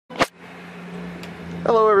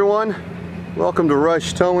everyone. Welcome to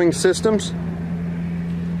Rush Towing Systems.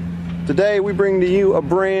 Today we bring to you a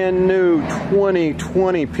brand new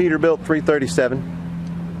 2020 Peterbilt 337.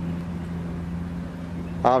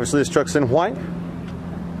 Obviously this truck's in white,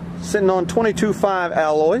 sitting on 22.5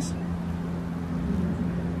 alloys.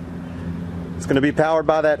 It's going to be powered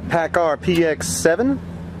by that PACCAR PX7,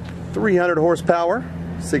 300 horsepower,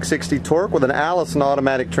 660 torque with an Allison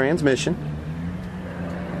automatic transmission.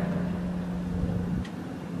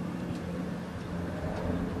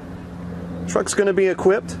 Truck's going to be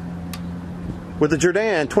equipped with a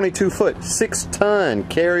Jordan 22-foot, 6-ton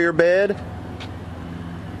carrier bed.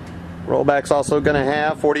 Rollback's also going to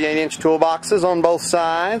have 48-inch toolboxes on both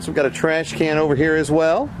sides. We've got a trash can over here as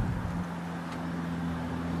well.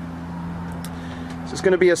 This is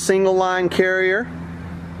going to be a single line carrier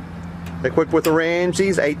equipped with a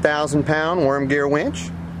Ramsey's 8,000-pound worm gear winch,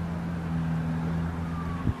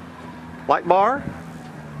 light bar,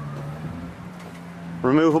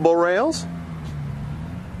 removable rails.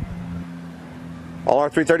 All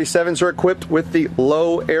our 337s are equipped with the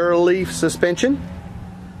low air leaf suspension.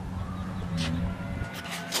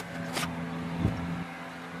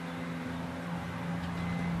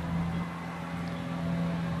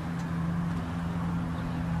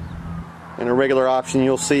 And a regular option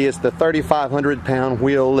you'll see is the 3,500-pound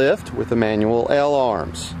wheel lift with the manual L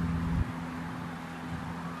arms.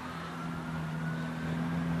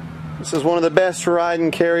 This is one of the best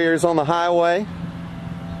riding carriers on the highway.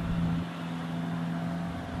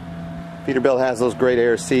 Peterbilt has those great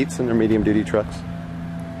air seats in their medium duty trucks.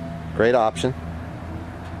 Great option.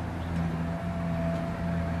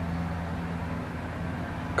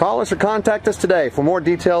 Call us or contact us today for more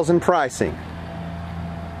details and pricing.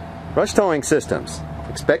 Rush Towing Systems.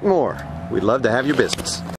 Expect more. We'd love to have your business.